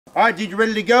All right, dude, you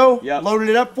ready to go? Yeah. Loaded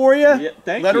it up for you? Yeah,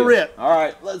 thank you. Let her rip. All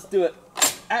right, let's do it.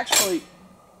 Actually,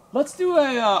 let's do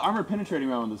a armor penetrating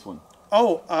round with this one.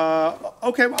 Oh,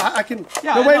 okay. I can.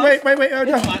 Yeah. No, wait.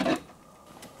 No.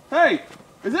 Hey,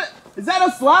 is that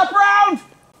a slap round?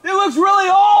 It looks really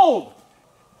old.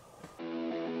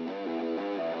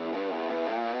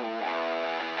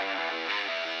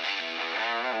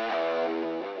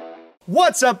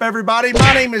 What's up, everybody?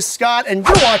 My name is Scott, and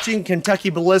you're watching Kentucky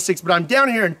Ballistics, but I'm down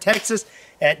here in Texas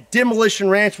at Demolition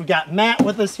Ranch. We got Matt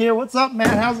with us here. What's up, Matt?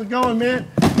 How's it going, man?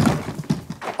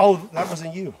 Oh, that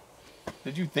wasn't you.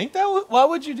 Did you think that was, why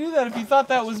would you do that if you thought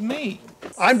that was me?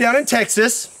 I'm down in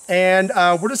Texas, and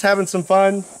we're just having some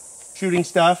fun shooting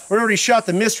stuff. We already shot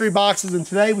the mystery boxes, and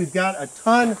today we've got a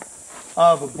ton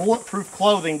of bulletproof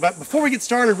clothing. But before we get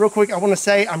started, real quick, I want to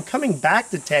say I'm coming back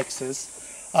to Texas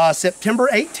September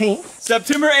 18th.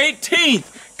 September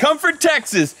 18th, Comfort,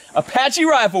 Texas, Apache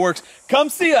Rifle Works. Come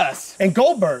see us. And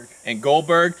Goldberg.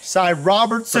 Cy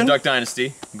Robertson. from Duck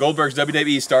Dynasty. Goldberg's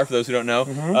WWE star, for those who don't know.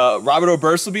 Robert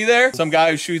Oberst will be there. Some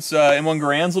guy who shoots M1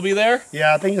 Garands will be there.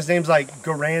 Yeah, I think his name's like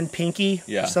Garand Pinky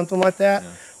or Yeah. something like that. Yeah.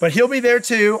 But he'll be there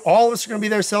too. All of us are going to be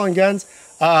there selling guns.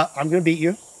 I'm going to beat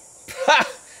you.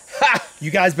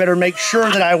 You guys better make sure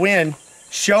that I win.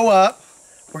 Show up.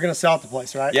 We're going to sell out the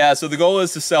place, right? Yeah, so the goal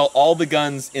is to sell all the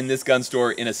guns in this gun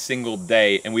store in a single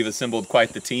day, and we've assembled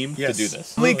quite the team to do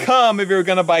this. Only come if you're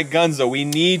going to buy guns, though. We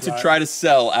need to try to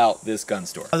sell out this gun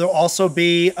store. There'll also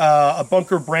be a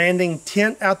bunker branding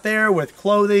tent out there with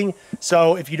clothing.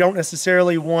 So if you don't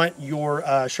necessarily want your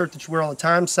shirt that you wear all the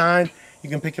time signed, you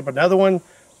can pick up another one.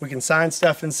 We can sign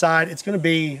stuff inside. It's going to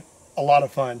be a lot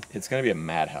of fun. It's going to be a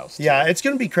madhouse. Yeah, it's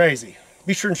going to be crazy.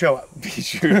 Be sure and show up. Be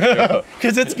sure to show up.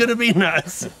 Because it's going to be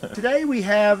nuts. Today we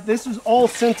have, this was all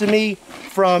sent to me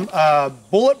from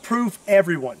Bulletproof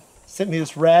Everyone. Sent me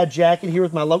this rad jacket here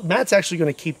with my logo. Matt's actually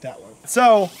going to keep that one.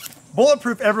 So,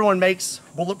 Bulletproof Everyone makes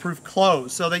bulletproof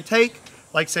clothes. So they take,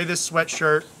 like say this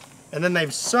sweatshirt, and then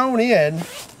they've sewn in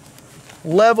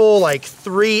level like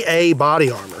 3A body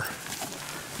armor.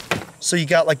 So you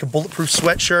got like a bulletproof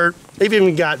sweatshirt. They've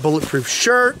even got bulletproof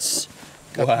shirts.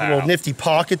 Got a little nifty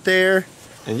pocket there.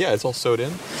 And yeah, it's all sewed in.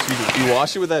 So you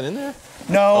wash it with that in there?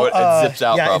 No, it zips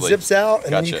out probably. Yeah, it zips out,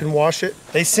 and then you Gotcha. can wash it.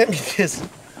 They sent me this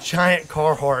giant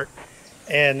Carhartt,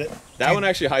 and That one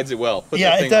actually hides it well. Put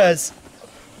yeah, that it thing does. on.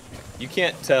 You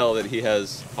can't tell that he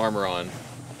has armor on.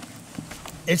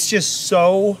 It's just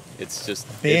so It's just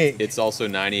big. It's also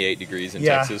 98 degrees in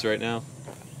Yeah. Texas right now.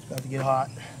 about to get hot.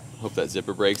 Hope that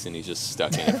zipper breaks and he's just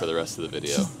stuck in it for the rest of the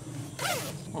video.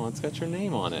 Oh, it's got your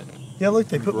name on it. Yeah, look,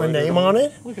 they put my Embroidered name on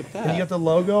it. Look at And you that. got the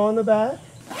logo on the back.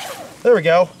 There we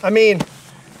go. I mean,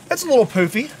 that's a little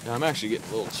poofy. Now I'm actually getting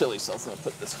a little chilly, so I'm gonna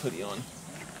put this hoodie on.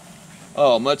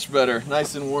 Oh, much better.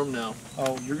 Nice and warm now.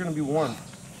 Oh, you're gonna be warm.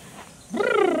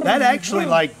 That actually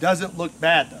like doesn't look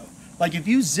bad though. Like if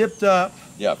you zipped up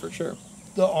Yeah, for sure.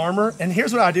 the armor, and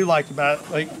here's what I do like about it,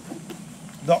 like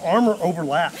the armor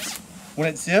overlaps when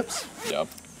it zips. Yep.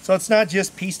 So it's not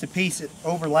just piece to piece, it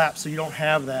overlaps so you don't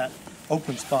have that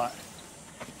open spot.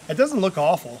 It doesn't look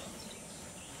awful.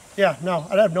 Yeah, no,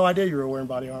 I have no idea you were wearing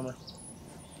body armor.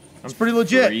 It's pretty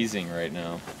legit. Freezing right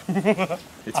now.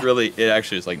 It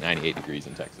actually is like 98 degrees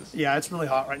in Texas. Yeah, it's really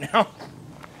hot right now.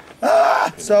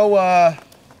 So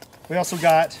we also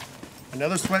got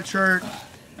another sweatshirt.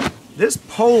 This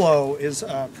polo is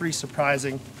pretty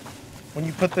surprising. When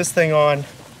you put this thing on,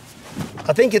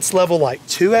 I think it's level like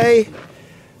 2A,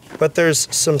 but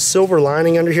there's some silver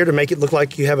lining under here to make it look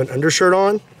like you have an undershirt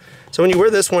on. So when you wear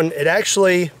this one, it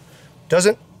actually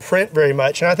doesn't print very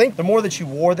much. And I think the more that you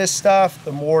wore this stuff,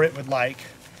 the more it would like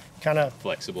kind of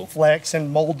Flexible. flex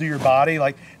and mold to your body.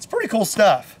 Like, it's pretty cool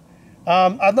stuff.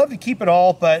 I'd love to keep it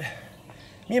all, but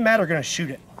me and Matt are gonna shoot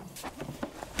it.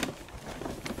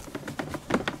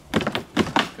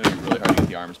 It's gonna be really hard to get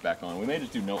the arms back on. We may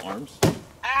just do no arms.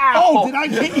 Ow! Oh, did I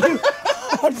get you?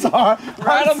 I'm sorry.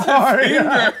 Right on my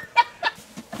finger.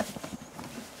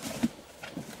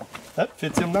 That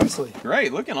fits him nicely.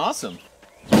 Great, looking awesome.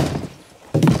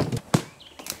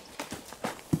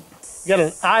 You got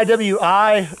an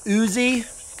IWI Uzi.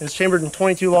 It's chambered in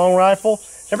 22 long rifle.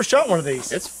 Never shot one of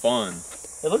these. It's fun.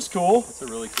 It looks cool. It's a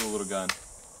really cool little gun.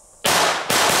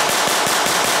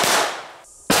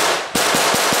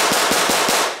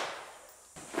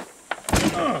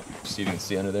 So you can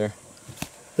see under there.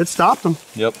 It stopped him.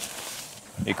 Yep.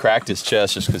 It cracked his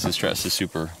chest just because his chest is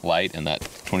super light and that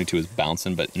 22 is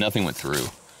bouncing, but nothing went through.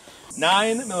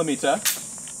 9mm.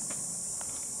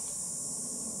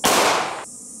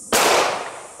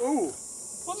 Ooh.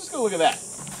 We'll just go look at that.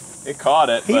 It caught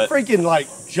it, He but freaking like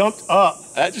jumped up.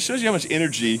 that just shows you how much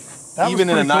energy Even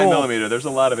in a 9mm, cool. there's a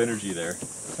lot of energy there.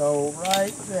 So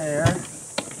right there.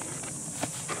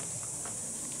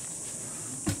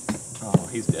 Oh,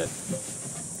 he's dead.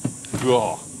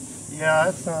 Oh. Yeah,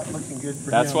 that's not looking good for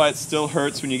him. That's why it still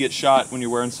hurts when you get shot when you're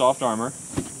wearing soft armor.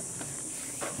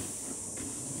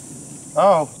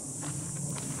 Oh.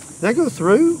 Did that go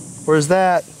through? Or is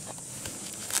that?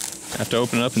 I have to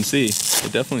open it up and see.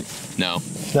 It definitely, no.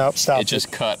 Nope, stop. It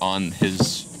just cut on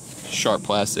his sharp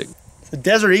plastic. The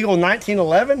Desert Eagle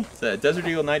 1911? It's a Desert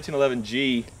Eagle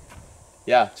 1911G.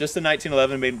 Yeah, just the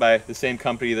 1911 made by the same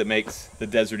company that makes the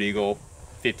Desert Eagle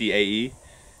 50 AE.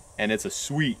 And it's a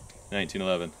sweet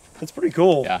 1911. That's pretty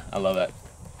cool. Yeah, I love that.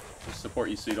 Just support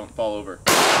you so you don't fall over.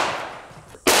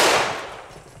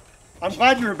 I'm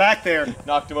glad you were back there.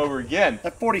 Knocked him over again.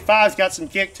 That 45's got some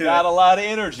kick to it. Got a lot of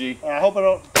energy. I hope I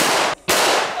don't...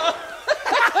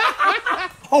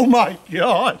 Oh my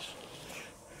gosh.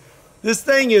 This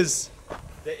thing is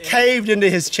caved into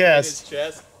his chest.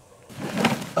 It's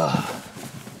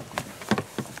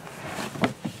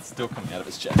still coming out of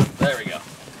his chest. There we go.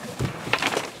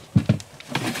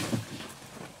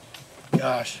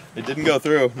 Gosh. It didn't go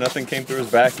through. Nothing came through his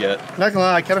back yet. Not gonna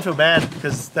lie, I kind of feel bad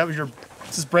because that was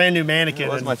this brand new mannequin.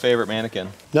 It was my favorite mannequin.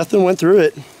 Nothing went through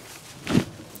it.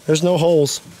 There's no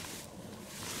holes.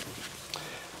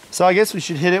 So I guess we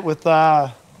should hit it with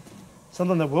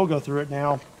something that will go through it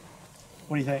now.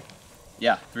 What do you think?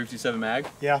 Yeah, 357 mag.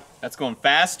 Yeah. That's going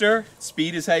faster.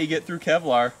 Speed is how you get through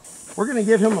Kevlar. We're gonna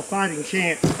give him a fighting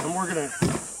chance, and we're gonna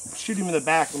shoot him in the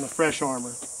back on the fresh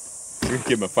armor. We're gonna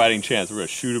give him a fighting chance. We're gonna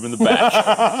shoot him in the back.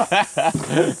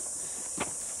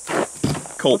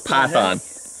 Colt Python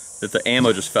that the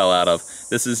ammo just fell out of.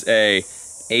 This is a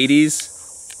 80s,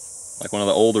 like one of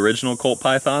the old original Colt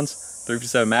Pythons.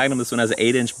 357 Magnum. This one has an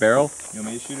 8-inch barrel. You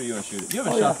want me to shoot it or you want to shoot it? You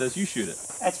haven't shot this, you shoot it.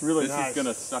 That's really nice. This is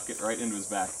gonna suck it right into his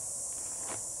back.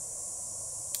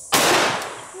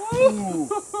 Ooh.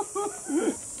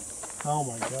 Oh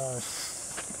my gosh.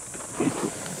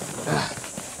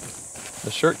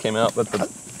 The shirt came out, but the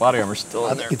body armor's still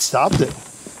in there. It stopped it.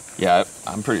 Yeah,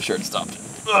 I'm pretty sure it stopped it.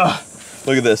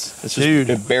 Look at this. It's just,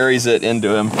 it buries it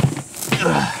into him.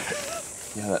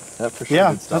 Yeah, that for sure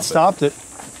did stop that stopped it.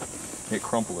 It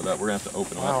crumpled it up. We're gonna have to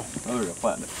open it up. Oh, there we go,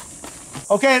 flatten it.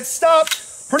 Okay, it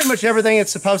stopped pretty much everything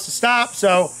it's supposed to stop.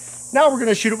 So now we're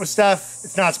gonna shoot it with stuff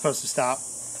it's not supposed to stop.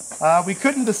 We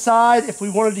couldn't decide if we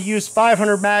wanted to use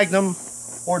 500 Magnum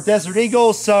or Desert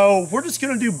Eagle, so we're just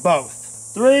gonna do both.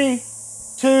 3,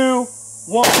 2,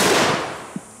 1.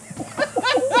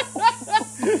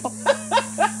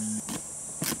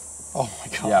 Oh my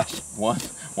gosh. Yeah,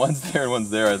 one's there and one's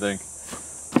there, I think.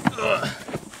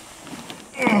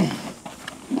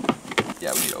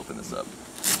 Yeah, we need to open this up.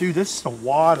 Dude, this is a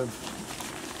wad of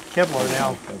Kevlar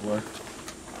now. Kevlar.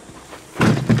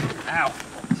 Ow.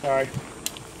 Sorry.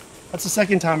 That's the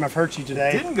second time I've hurt you today.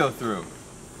 It didn't go through.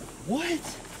 What?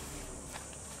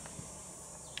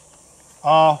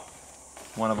 Oh.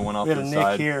 One of them went off We to had the a nick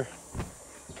side. here.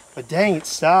 But dang, it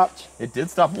stopped. It did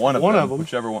stop one of them.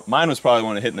 Whichever one. Mine was probably the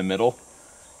one that hit in the middle.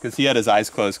 Because he had his eyes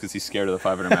closed because he's scared of the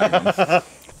 500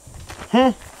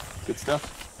 Magnum. Good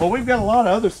stuff. Well, we've got a lot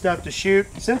of other stuff to shoot.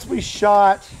 Since we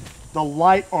shot the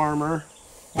light armor,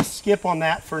 we'll skip on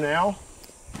that for now.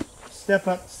 Step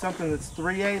up to something that's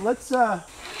 3A.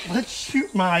 Let's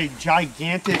shoot my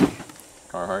gigantic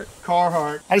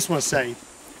Carhartt. I just want to say,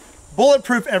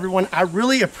 Bulletproof, everyone, I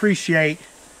really appreciate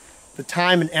the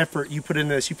time and effort you put in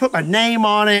this. You put my name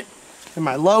on it and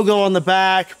my logo on the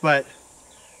back, but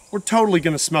we're totally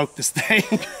gonna smoke this thing.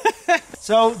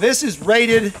 So this is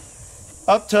rated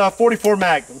up to 44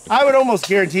 Magnum. I would almost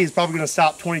guarantee it's probably gonna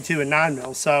stop 22 and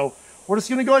 9mm, so we're just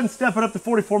gonna go ahead and step it up to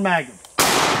 44 Magnum.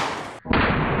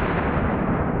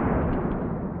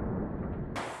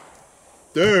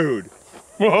 Dude,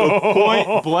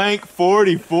 point blank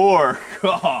 44.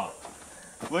 God.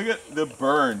 Look at the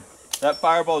burn. That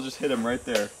fireball just hit him right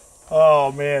there.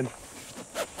 Oh man.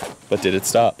 But did it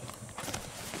stop?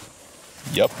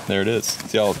 Yep, there it is.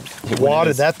 See how it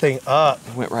wadded that thing up.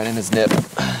 It went right in his nip.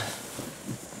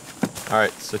 All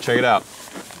right, so check it out.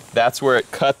 That's where it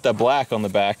cut the black on the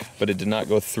back, but it did not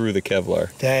go through the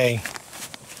Kevlar. Dang.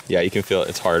 Yeah, you can feel it.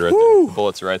 It's hard right there. The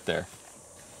bullet's right there.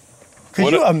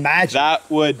 Could you imagine? That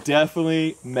would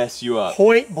definitely mess you up.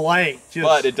 Point blank.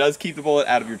 But it does keep the bullet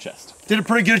out of your chest. Did a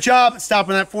pretty good job at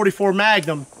stopping that 44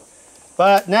 Magnum.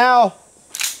 But now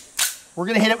we're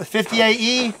gonna hit it with 50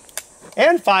 AE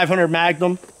and 500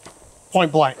 Magnum,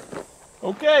 point blank.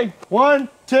 Okay. 1,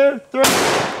 2, 3.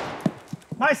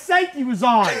 My safety was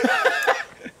on.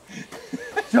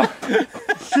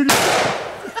 Shoot it.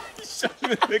 Shot you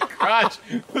in the crotch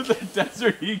with a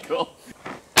Desert Eagle.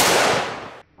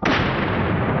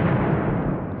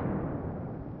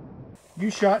 You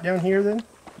shot down here then?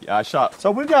 Yeah, I shot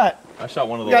So we've got,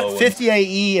 one of the we low got ones. 50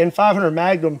 AE and 500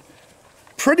 Magnum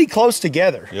pretty close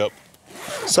together. Yep.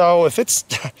 So if it's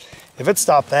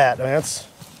stopped that, I mean, that's,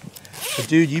 but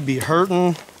dude, you'd be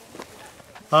hurting.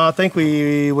 I think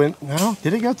we went, no,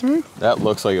 did it go through? That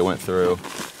looks like it went through.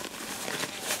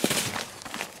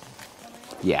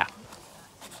 Yeah.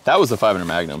 That was the 500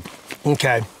 Magnum.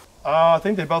 Okay. I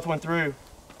think they both went through.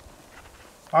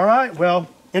 All right, well,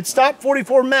 it stopped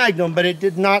 44 Magnum, but it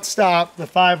did not stop the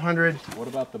 500 What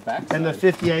about the back and the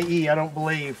 50 AE, I don't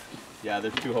believe. Yeah,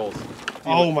 there's 2 holes.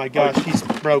 Oh my gosh, he's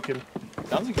broken.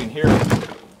 Sounds like you can hear it.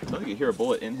 Sounds like you hear a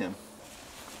bullet in him.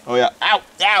 Oh yeah. Ow!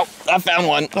 Ow! I found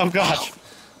one. Oh gosh.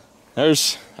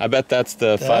 There's, I bet that's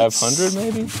the 500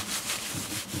 maybe?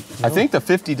 I think the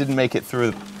 50 didn't make it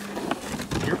through.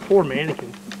 Your poor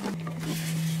mannequin.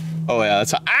 Oh yeah,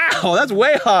 that's, ow! That's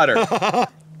way hotter.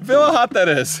 Feel how hot that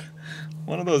is.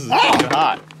 One of those is fucking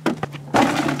hot.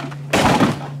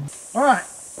 All right.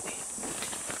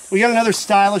 We got another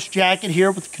stylish jacket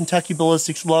here with the Kentucky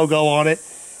Ballistics logo on it.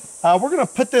 We're gonna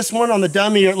put this one on the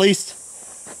dummy, or at least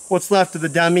what's left of the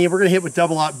dummy. We're gonna hit with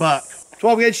double-aught buck.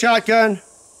 12 gauge shotgun,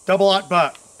 double-aught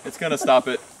buck. It's gonna stop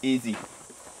it easy.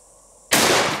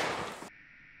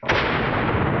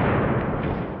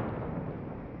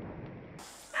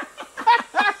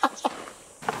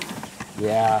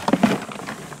 Yeah,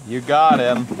 you got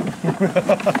him.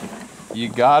 You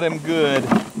got him good.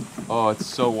 Oh, it's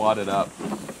so wadded up.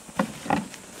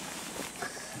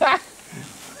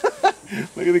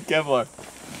 Look at the Kevlar.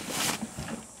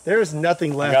 There's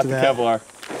nothing I left got of the that.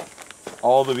 Kevlar.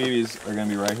 All the BBs are gonna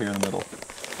be right here in the middle.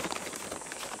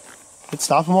 It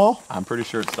stopped them all? I'm pretty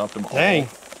sure it stopped them all. Dang.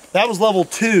 That was level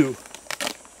 2.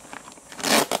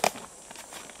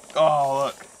 Oh,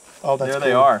 look. Oh, that's There cool.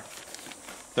 they are.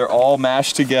 They're all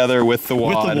mashed together with the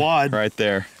wad. With the wad. Right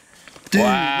there. Dude, wow.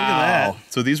 look at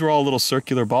that. So these were all little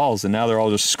circular balls, and now they're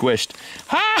all just squished.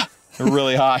 Ha! They're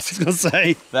really hot. I was gonna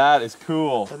say. That is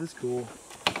cool. That is cool.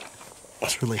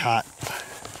 That's really hot.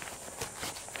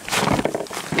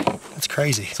 That's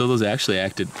crazy. So those actually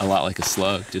acted a lot like a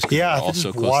slug, just because Yeah, they're all they so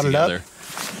just close wadded up. together.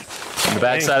 On the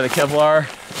back side of the Kevlar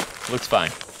looks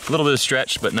fine. A little bit of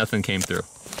stretch, but nothing came through.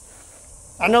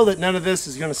 I know that none of this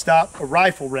is gonna stop a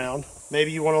rifle round.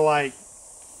 Maybe you wanna like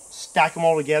stack them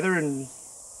all together and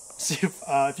see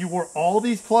if you wore all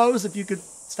these clothes, if you could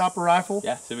stop a rifle.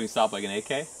 Yeah, see if we can stop like an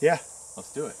AK. Yeah.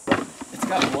 Let's do it. It's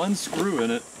got one screw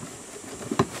in it.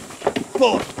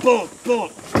 Bullet, bullet,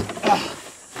 bullet.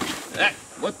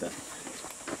 What the?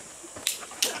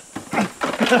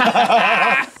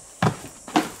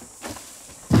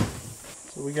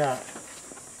 So we got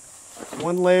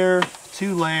 1 layer,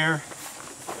 2 layer,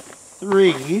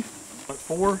 3, what,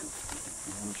 4, I'm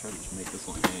gonna try to just make this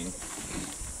one hang.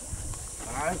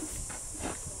 5,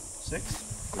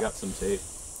 6. We got some tape.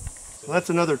 So that's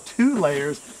another 2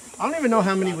 layers. I don't even know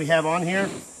how many we have on here.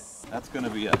 That's gonna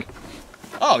be a...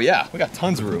 Oh yeah, we got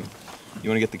tons of room. You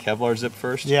wanna get the Kevlar zip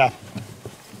first? Yeah.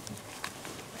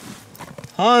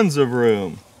 Tons of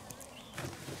room.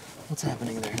 What's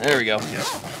happening there? There we go.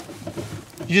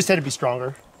 You just had to be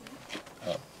stronger.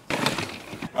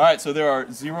 All right, so there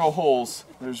are 0 holes.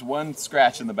 There's 1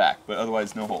 scratch in the back, but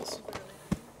otherwise no holes.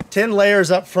 10 layers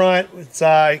up front. It's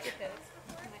like,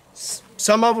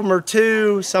 some of them are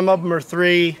 2, some of them are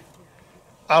 3.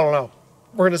 I don't know.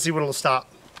 We're gonna see what it'll stop.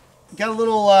 Got a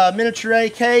little miniature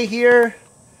AK here.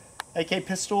 AK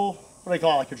pistol. What do they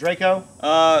call it, like a Draco?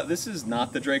 This is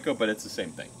not the Draco, but it's the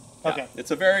same thing. Yeah. Okay.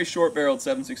 It's a very short-barreled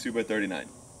 7.62 by 39.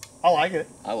 I like it.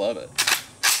 I love it.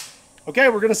 Okay,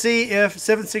 we're gonna see if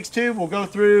 7.62 will go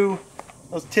through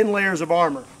those 10 layers of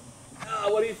armor.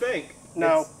 What do you think?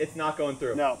 No. It's not going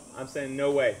through. No. I'm saying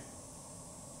no way.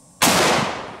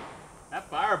 That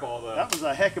fireball, though. That was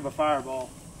a heck of a fireball.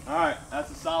 All right,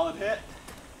 that's a solid hit.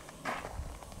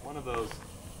 One of those.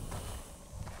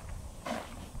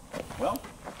 Well.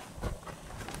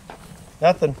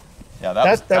 Nothing. Yeah,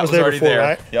 that was there already before, there.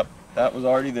 right? Yep, that was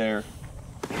already there.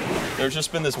 There's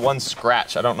just been this one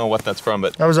scratch. I don't know what that's from,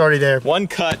 but That was already there. one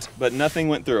cut, but nothing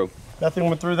went through. Nothing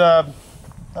went through the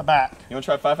back. You want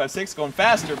to try 5.56? Going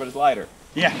faster, but it's lighter.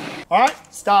 Yeah. All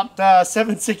right, stopped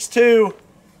 7.62.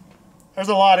 There's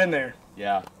a lot in there.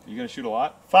 Yeah. You gonna shoot a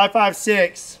lot?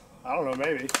 5.56. I don't know,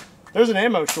 maybe. There's an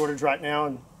ammo shortage right now,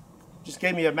 and just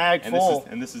gave me a mag And full.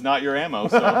 this is not your ammo,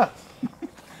 so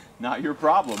not your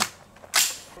problem.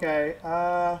 Okay.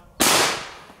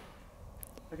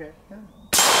 Okay. Yeah.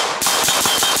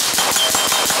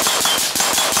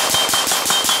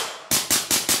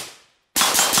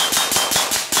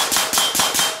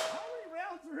 How many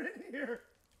rounds are in here?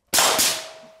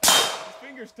 His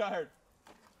finger's tired.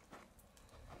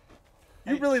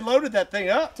 You really loaded that thing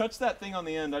up. Touch that thing on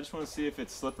the end. I just want to see if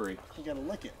it's slippery. You gotta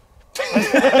lick it.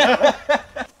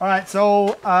 All right,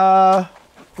 so I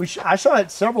shot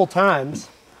it several times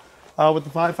with the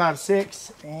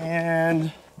 5.56,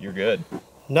 and you're good.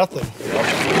 Nothing.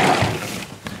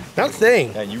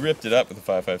 Nothing. Yeah, you ripped it up with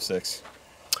the 5.56.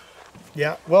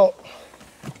 Yeah. Well,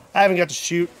 I haven't got to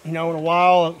shoot, in a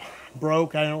while. I'm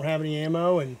broke. I don't have any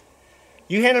ammo, and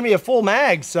you handed me a full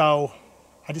mag, so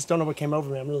I just don't know what came over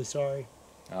me. I'm really sorry.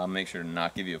 I'll make sure to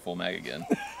not give you a full mag again.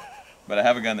 But I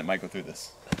have a gun that might go through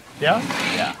this. Yeah?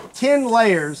 Yeah. 10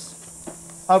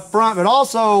 layers up front, but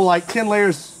also like 10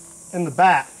 layers in the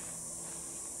back.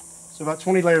 So about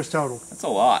 20 layers total. That's a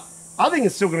lot. I think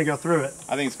it's still going to go through it.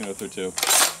 I think it's going to go through too.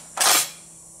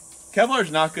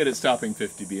 Kevlar's not good at stopping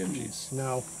 50 BMGs.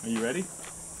 No. Are you ready?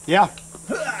 Yeah.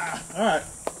 All right.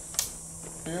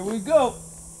 Here we go.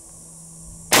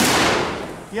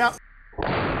 Yep.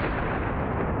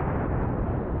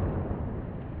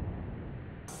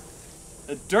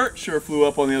 The dirt sure flew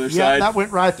up on the other Yeah, side. that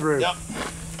went right through. Yep.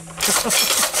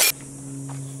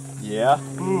 Yeah.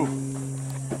 Ooh.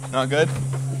 Not good.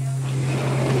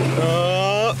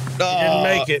 Didn't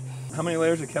make it. How many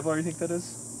layers of Kevlar do you think that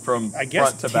is? From I guess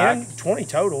front to 10, back? 20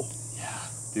 total. Yeah.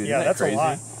 Dude, yeah, isn't that that's crazy? a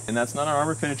lot. And that's not an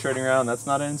armor penetrating round. That's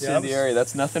not an Yeah, incendiary.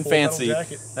 That's nothing full metal fancy.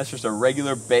 jacket. That's just a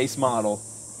regular base model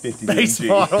 50 Base BMG.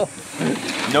 model.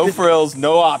 No frills,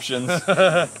 no options.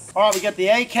 All right, we got the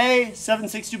AK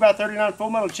 7.62x39 full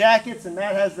metal jackets, and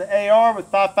Matt has the AR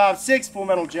with 5.56 full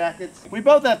metal jackets. We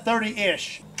both have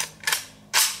 30-ish.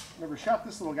 Never shot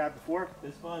this little guy before.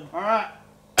 It's fun. All right.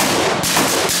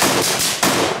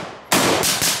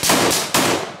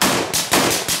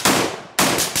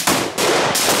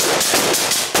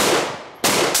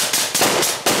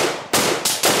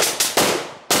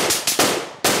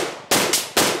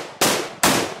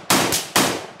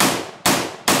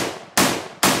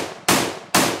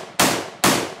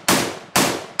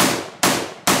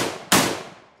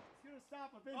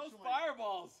 Those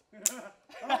fireballs.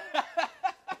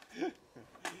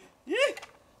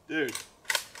 Dude,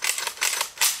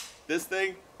 this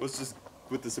thing was just,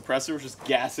 with the suppressor, was just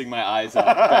gassing my eyes out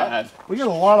bad. We got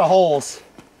a lot of holes.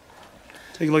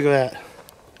 Take a look at that.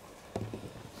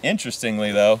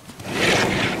 Interestingly though,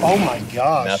 Oh my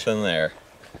gosh. nothing there.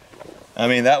 I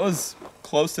mean, that was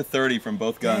close to 30 from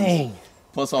both guns. Dang.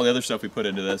 Plus all the other stuff we put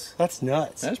into this. That's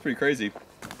nuts. That's pretty crazy.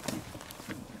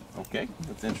 Okay,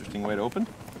 that's an interesting way to open.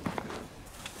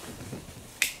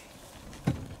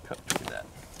 Cut through that.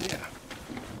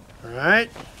 Yeah. All right.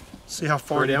 See how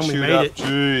far Pretty down we chewed made up. it.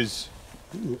 Jeez.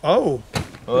 Ooh, oh.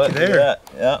 Well, Look at there. that.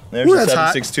 Yeah, there's Ooh, a that's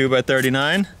hot.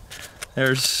 7.62x39.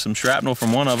 There's some shrapnel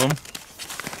from one of them.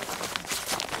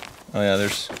 Oh yeah,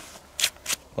 there's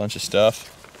a bunch of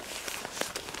stuff.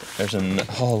 There's an,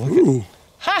 oh look Ooh. at,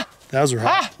 ha! Those are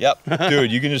hot. Ha! Yep, dude,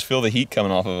 you can just feel the heat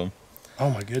coming off of them. Oh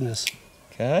my goodness.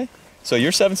 Okay. So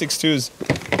your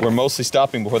 7.62s were mostly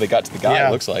stopping before they got to the guy, Yeah.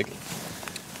 it looks like.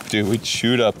 Dude, we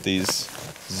chewed up these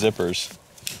zippers.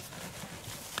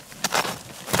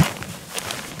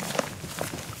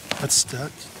 That's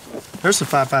stuck. There's the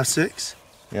 5.56.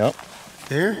 Yep.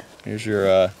 There. Here's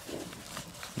your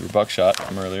buckshot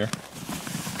from earlier.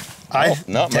 Not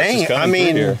much dang, is coming I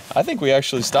mean, through here. I think we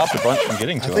actually stopped a bunch from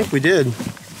getting to I him. think we did.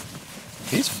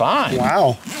 He's fine.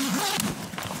 Wow.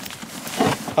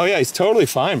 Oh yeah, he's totally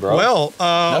fine, bro. Well,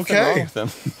 Nothing wrong okay. with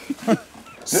him.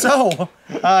 So,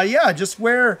 yeah, just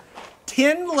wear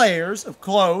 10 layers of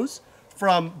clothes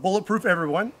from Bulletproof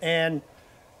Everyone, and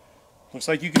looks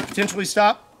like you could potentially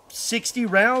stop 60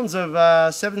 rounds of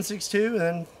 7.62 and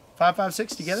then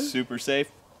 5.56 together. Super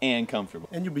safe and comfortable.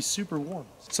 And you'll be super warm.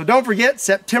 So don't forget,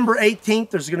 September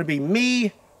 18th, there's going to be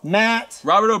me, Matt,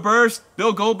 Robert Oberst,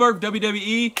 Bill Goldberg,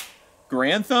 WWE,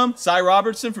 Grantham, Cy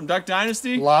Robertson from Duck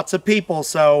Dynasty. lots of people,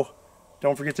 so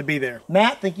don't forget to be there.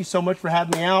 Matt, thank you so much for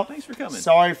having me out. Thanks for coming.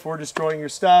 Sorry for destroying your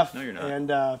stuff. No, you're not.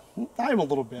 And I am a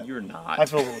little bit. You're not. I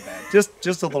feel a little bad.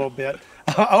 Just a little bit.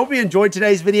 I hope you enjoyed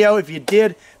today's video. If you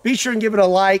did, be sure and give it a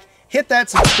like. Hit that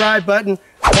subscribe button.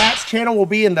 Matt's channel will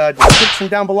be in the description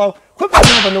down below. Quit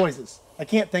making all the noises. I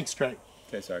can't think straight.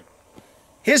 Okay, sorry.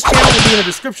 His channel will be in the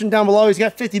description down below. He's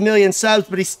got 50 million subs,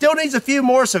 but he still needs a few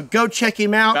more, so go check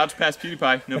him out. About to pass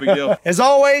PewDiePie, no big deal. As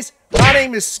always, my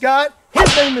name is Scott.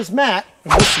 His name is Matt,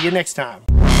 and we'll see you next time.